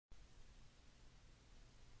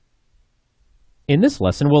In this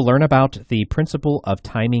lesson, we'll learn about the principle of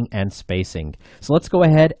timing and spacing. So let's go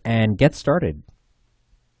ahead and get started.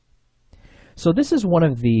 So this is one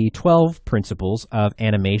of the 12 principles of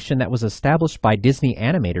animation that was established by Disney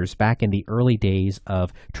animators back in the early days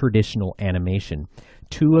of traditional animation.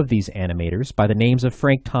 Two of these animators, by the names of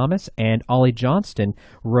Frank Thomas and Ollie Johnston,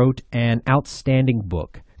 wrote an outstanding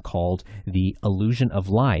book called The Illusion of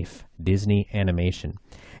Life, Disney Animation.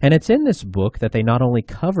 And it's in this book that they not only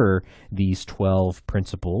cover these 12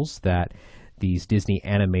 principles that these Disney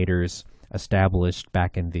animators established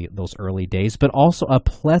back in those early days, but also a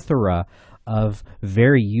plethora of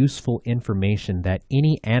very useful information that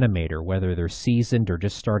any animator, whether they're seasoned or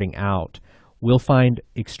just starting out, will find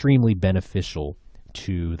extremely beneficial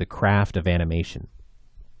to the craft of animation.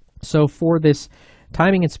 So for this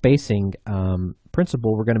timing and spacing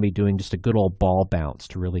principle, we're going to be doing just a good old ball bounce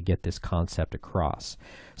to really get this concept across.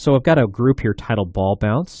 So I've got a group here titled Ball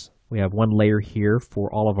Bounce. We have one layer here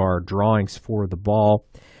for all of our drawings for the ball,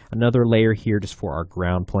 another layer here just for our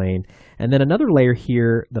ground plane, and then another layer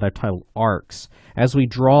here that I've titled Arcs. As we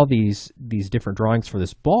draw these different drawings for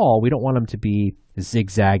this ball, we don't want them to be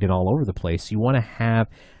zigzagged and all over the place. You want to have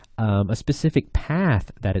a specific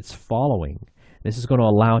path that it's following. This is going to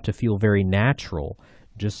allow it to feel very natural,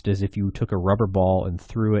 just as if you took a rubber ball and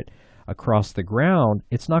threw it across the ground.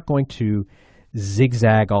 It's not going to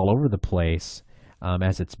zigzag all over the place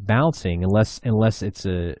as it's bouncing, unless it's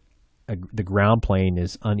the ground plane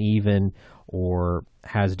is uneven or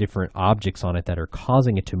has different objects on it that are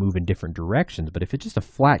causing it to move in different directions. But if it's just a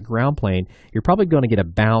flat ground plane, you're probably going to get a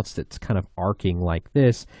bounce that's kind of arcing like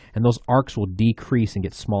this, and those arcs will decrease and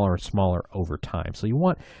get smaller and smaller over time. So you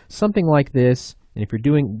want something like this, and if you're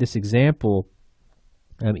doing this example,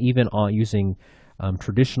 even using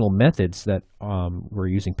traditional methods that we're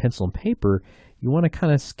using pencil and paper, you want to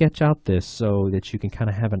kind of sketch out this so that you can kind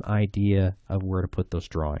of have an idea of where to put those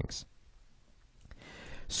drawings.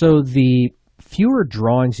 So the fewer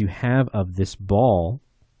drawings you have of this ball,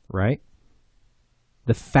 right,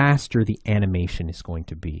 the faster the animation is going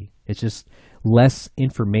to be. It's just less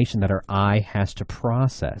information that our eye has to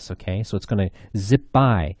process, okay? So it's going to zip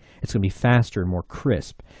by. It's going to be faster and more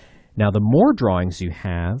crisp. Now, the more drawings you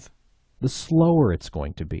have, the slower it's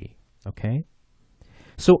going to be, okay?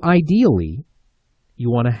 So ideally, you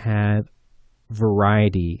want to have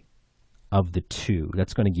variety of the two.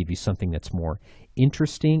 That's going to give you something that's more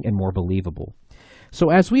interesting and more believable. So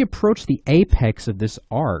as we approach the apex of this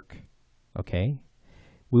arc, okay,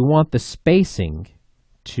 we want the spacing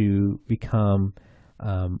to become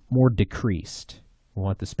more decreased. We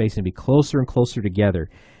want the spacing to be closer and closer together.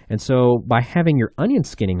 And so by having your onion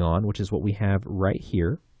skinning on, which is what we have right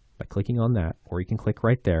here, by clicking on that, or you can click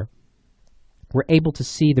right there, we're able to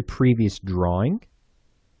see the previous drawing.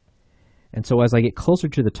 And so as I get closer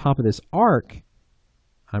to the top of this arc,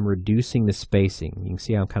 I'm reducing the spacing. You can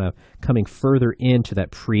see I'm kind of coming further into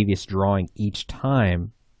that previous drawing each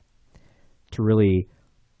time to really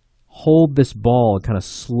hold this ball and kind of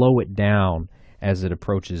slow it down as it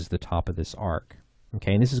approaches the top of this arc.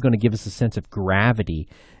 Okay, and this is going to give us a sense of gravity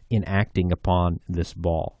in acting upon this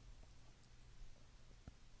ball.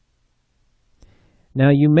 Now,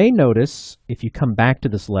 you may notice, if you come back to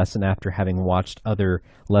this lesson after having watched other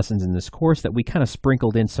lessons in this course, that we kind of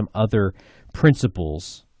sprinkled in some other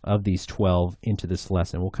principles of these 12 into this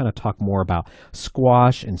lesson. We'll kind of talk more about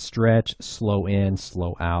squash and stretch, slow in,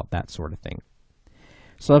 slow out, that sort of thing.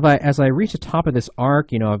 So as I reach the top of this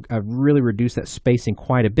arc, I've really reduced that spacing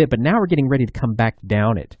quite a bit, but now we're getting ready to come back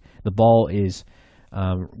down it. The ball is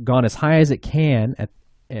gone as high as it can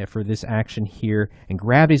for this action here, and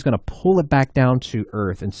gravity is going to pull it back down to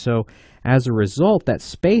Earth. And so as a result, that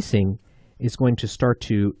spacing is going to start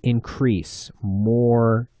to increase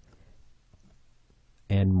more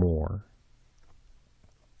and more.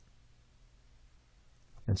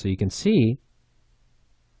 And so you can see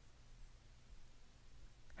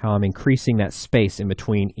how I'm increasing that space in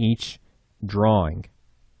between each drawing.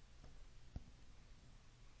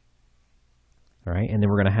 All right, and then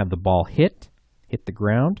we're going to have the ball hit the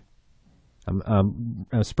ground. I'm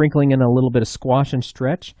sprinkling in a little bit of squash and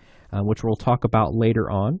stretch, which we'll talk about later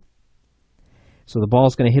on. So the ball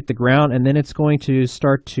is going to hit the ground, and then it's going to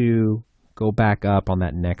start to go back up on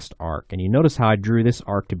that next arc. And you notice how I drew this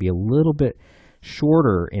arc to be a little bit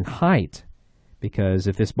shorter in height, because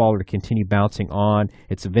if this ball were to continue bouncing on,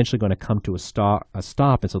 it's eventually going to come to a stop,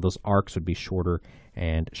 and so those arcs would be shorter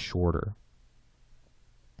and shorter.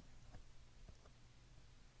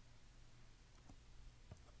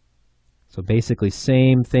 So basically,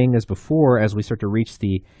 same thing as before. As we start to reach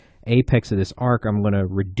the apex of this arc, I'm going to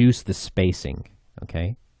reduce the spacing,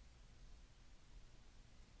 okay?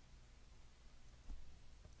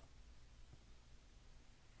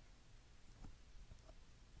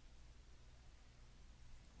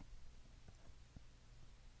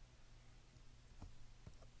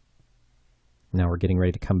 Now we're getting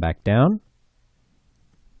ready to come back down.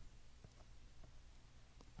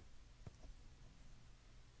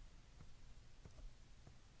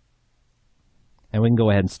 And we can go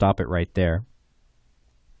ahead and stop it right there.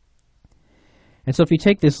 And so if you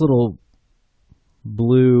take this little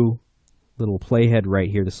blue little playhead right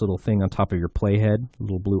here, this little thing on top of your playhead,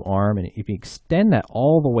 little blue arm, and if you extend that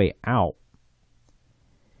all the way out,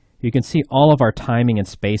 you can see all of our timing and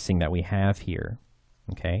spacing that we have here.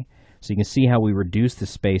 Okay, so you can see how we reduce the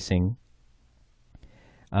spacing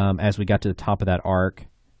as we got to the top of that arc,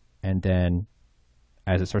 and then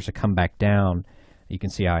as it starts to come back down, you can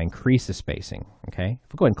see how I increase the spacing. Okay,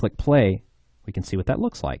 if we go ahead and click play, we can see what that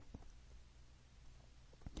looks like.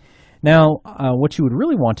 Now, what you would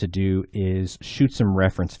really want to do is shoot some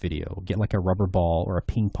reference video. Get like a rubber ball or a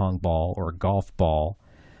ping pong ball or a golf ball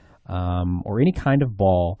or any kind of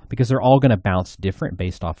ball, because they're all going to bounce different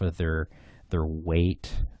based off of their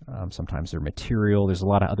weight, sometimes their material. There's a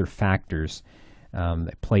lot of other factors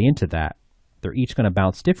that play into that. They're each going to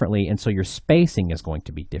bounce differently, and so your spacing is going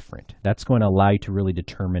to be different. That's going to allow you to really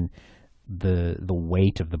determine the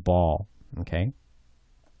weight of the ball. Okay.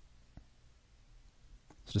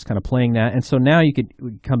 So just kind of playing that. And so now you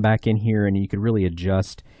could come back in here and you could really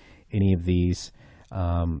adjust any of these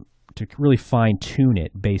to really fine tune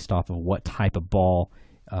it based off of what type of ball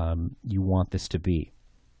you want this to be.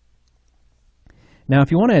 Now,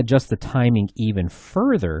 if you want to adjust the timing even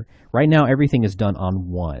further, right now everything is done on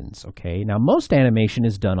 1s, okay? Now, most animation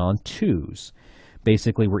is done on 2s,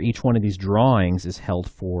 basically where each one of these drawings is held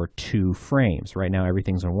for 2 frames. Right now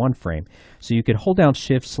everything's on 1 frame. So you could hold down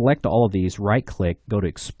Shift, select all of these, right-click, go to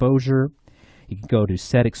Exposure. You can go to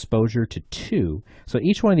Set Exposure to 2. So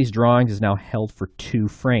each one of these drawings is now held for 2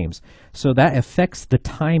 frames. So that affects the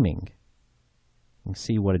timing. You can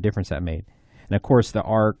see what a difference that made. And of course the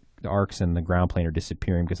arcs and the ground plane are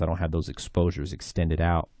disappearing because I don't have those exposures extended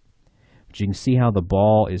out. But you can see how the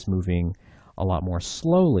ball is moving a lot more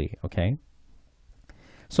slowly, okay?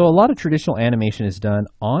 So a lot of traditional animation is done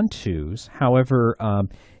on 2s. However,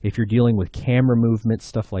 if you're dealing with camera movement,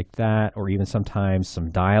 stuff like that, or even sometimes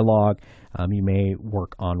some dialogue, you may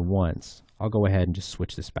work on 1s. I'll go ahead and just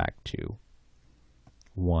switch this back to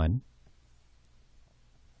 1.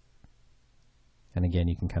 And again,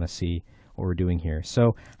 you can kind of see what we're doing here.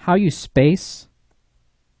 So how you space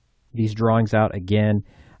these drawings out, again,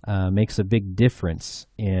 makes a big difference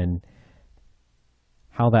in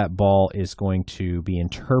how that ball is going to be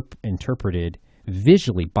interpreted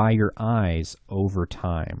visually by your eyes over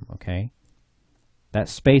time, okay? That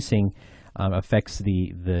spacing affects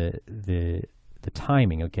the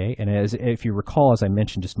timing, okay? And if you recall, as I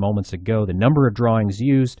mentioned just moments ago, the number of drawings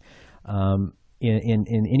used in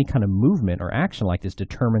any kind of movement or action like this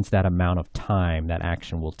determines that amount of time that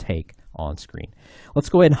action will take on screen. Let's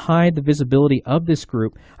go ahead and hide the visibility of this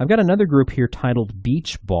group. I've got another group here titled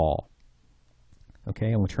Beach Ball. Okay,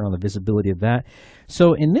 I'm going to turn on the visibility of that.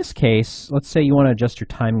 So in this case, let's say you want to adjust your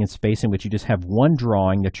timing and spacing, but you just have one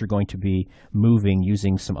drawing that you're going to be moving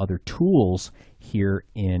using some other tools here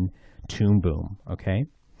in Toon Boom. Okay,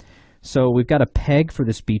 so we've got a peg for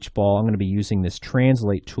this beach ball. I'm going to be using this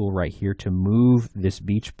translate tool right here to move this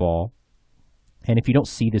beach ball. And if you don't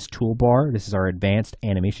see this toolbar, this is our advanced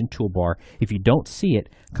animation toolbar. If you don't see it,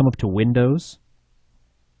 come up to Windows,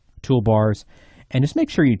 Toolbars, and just make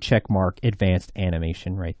sure you check mark Advanced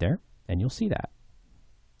Animation right there, and you'll see that.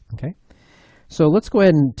 Okay, so let's go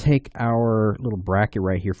ahead and take our little bracket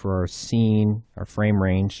right here for our scene, our frame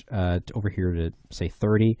range, over here to say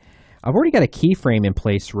 30. I've already got a keyframe in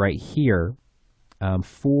place right here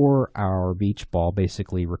for our beach ball,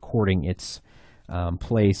 basically recording its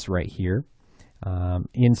place right here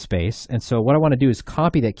in space. And so what I want to do is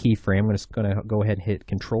copy that keyframe. I'm just going to go ahead and hit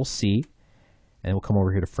Control C. And we'll come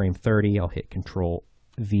over here to frame 30. I'll hit Control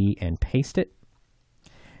V and paste it.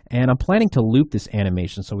 And I'm planning to loop this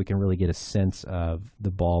animation so we can really get a sense of the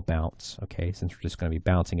ball bounce, okay, since we're just going to be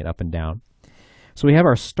bouncing it up and down. So we have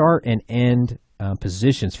our start and end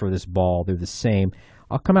positions for this ball. They're the same.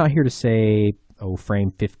 I'll come out here to say, frame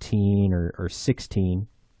 15 or 16.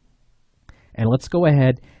 And let's go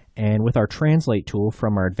ahead and with our translate tool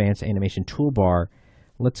from our advanced animation toolbar,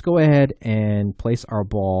 let's go ahead and place our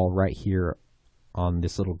ball right here on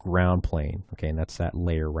this little ground plane, okay, and that's that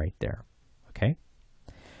layer right there, okay?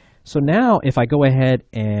 So now if I go ahead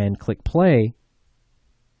and click play,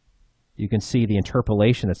 you can see the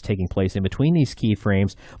interpolation that's taking place in between these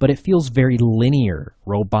keyframes, but it feels very linear,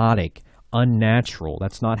 robotic, unnatural.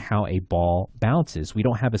 That's not how a ball bounces. We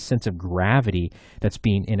don't have a sense of gravity that's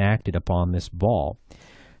being enacted upon this ball.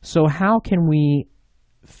 So how can we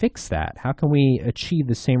fix that? How can we achieve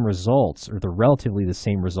the same results, or the relatively the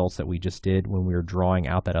same results that we just did when we were drawing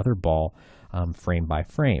out that other ball frame by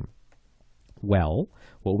frame? Well,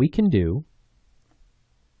 what we can do,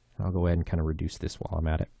 I'll go ahead and kind of reduce this while I'm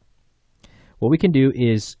at it. What we can do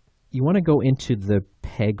is you want to go into the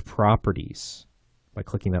peg properties by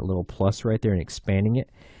clicking that little plus right there and expanding it.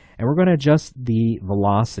 And we're going to adjust the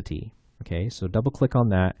velocity. Okay, so double click on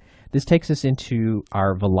that. This takes us into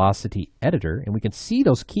our velocity editor, and we can see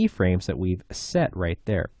those keyframes that we've set right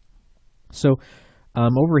there. So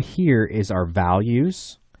over here is our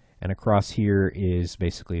values, and across here is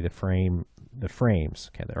basically the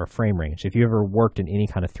frames, okay, our frame range. If you ever worked in any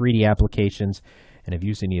kind of 3D applications and have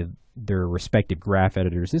used any of their respective graph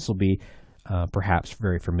editors, this will be perhaps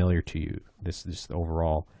very familiar to you, this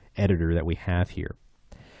overall editor that we have here.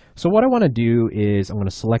 So what I want to do is I'm going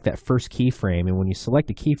to select that first keyframe, and when you select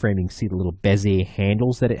the keyframe, you can see the little Bezier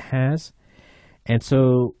handles that it has. And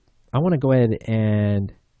so I want to go ahead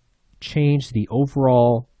and change the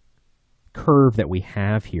overall curve that we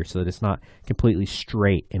have here so that it's not completely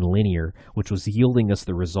straight and linear, which was yielding us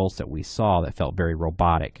the results that we saw that felt very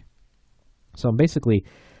robotic. So I'm basically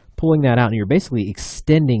pulling that out, and you're basically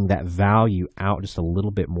extending that value out just a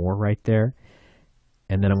little bit more right there.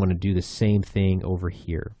 And then I'm going to do the same thing over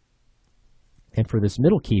here. And for this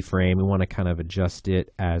middle keyframe, we want to kind of adjust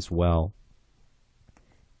it as well.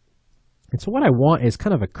 And so what I want is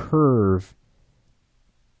kind of a curve,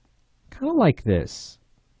 kind of like this.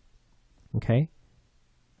 Okay?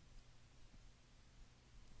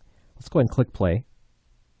 Let's go ahead and click play.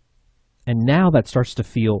 And now that starts to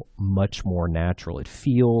feel much more natural. It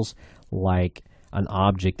feels like an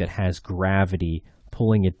object that has gravity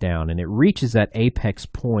pulling it down, and it reaches that apex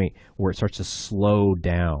point where it starts to slow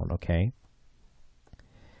down. Okay?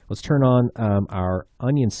 Let's turn on our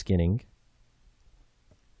onion skinning.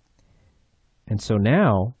 And so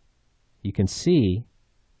now you can see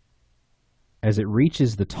as it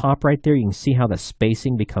reaches the top right there, you can see how the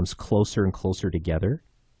spacing becomes closer and closer together.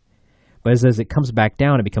 But as it comes back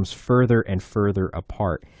down, it becomes further and further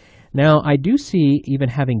apart. Now, I do see, even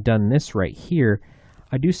having done this right here,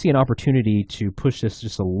 I do see an opportunity to push this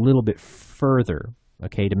just a little bit further,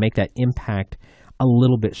 okay, to make that impact a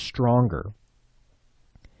little bit stronger.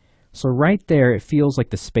 So right there, it feels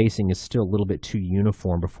like the spacing is still a little bit too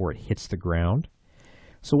uniform before it hits the ground.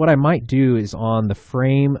 So what I might do is on the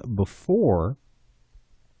frame before,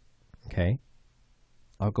 okay,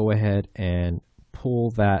 I'll go ahead and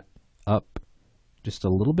pull that up just a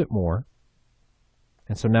little bit more.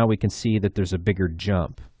 And so now we can see that there's a bigger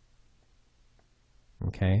jump.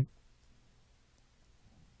 Okay.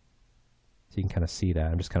 So you can kind of see that.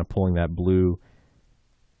 I'm just kind of pulling that blue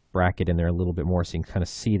bracket in there a little bit more so you can kind of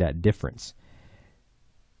see that difference.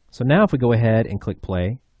 So now if we go ahead and click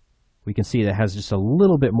play, we can see that it has just a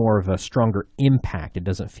little bit more of a stronger impact. It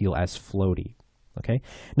doesn't feel as floaty. Okay.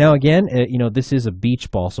 Now again, this is a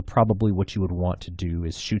beach ball, so probably what you would want to do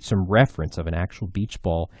is shoot some reference of an actual beach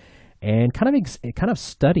ball and kind of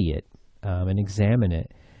study it and examine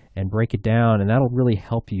it and break it down, and that'll really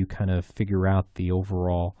help you kind of figure out the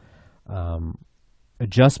overall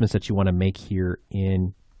adjustments that you want to make here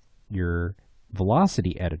in your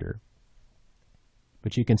velocity editor.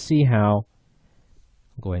 But you can see how,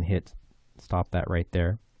 I'll go ahead and stop that right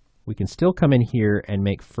there. We can still come in here and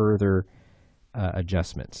make further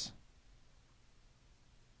adjustments.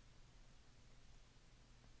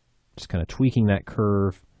 Just kind of tweaking that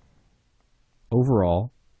curve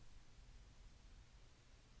overall.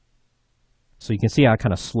 So you can see how I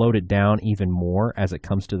kind of slowed it down even more as it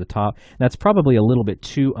comes to the top. That's probably a little bit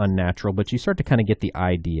too unnatural, but you start to kind of get the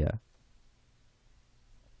idea.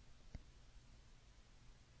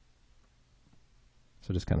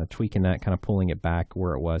 So just kind of tweaking that, kind of pulling it back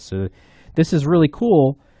where it was. So this is really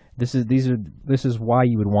cool. This is why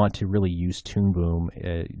you would want to really use Toon Boom,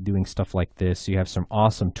 doing stuff like this. You have some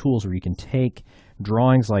awesome tools where you can take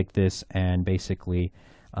drawings like this and basically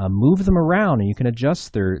move them around, and you can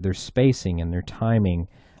adjust their spacing and their timing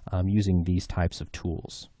using these types of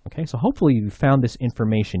tools. Okay, so hopefully you found this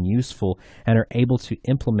information useful and are able to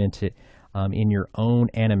implement it in your own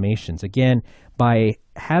animations. Again, by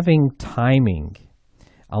having timing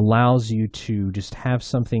allows you to just have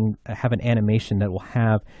an animation that will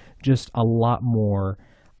have just a lot more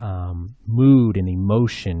mood and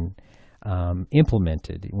emotion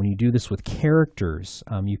implemented. When you do this with characters,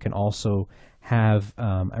 you can also have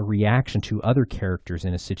a reaction to other characters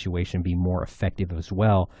in a situation be more effective as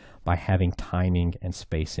well by having timing and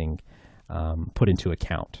spacing put into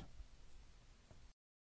account.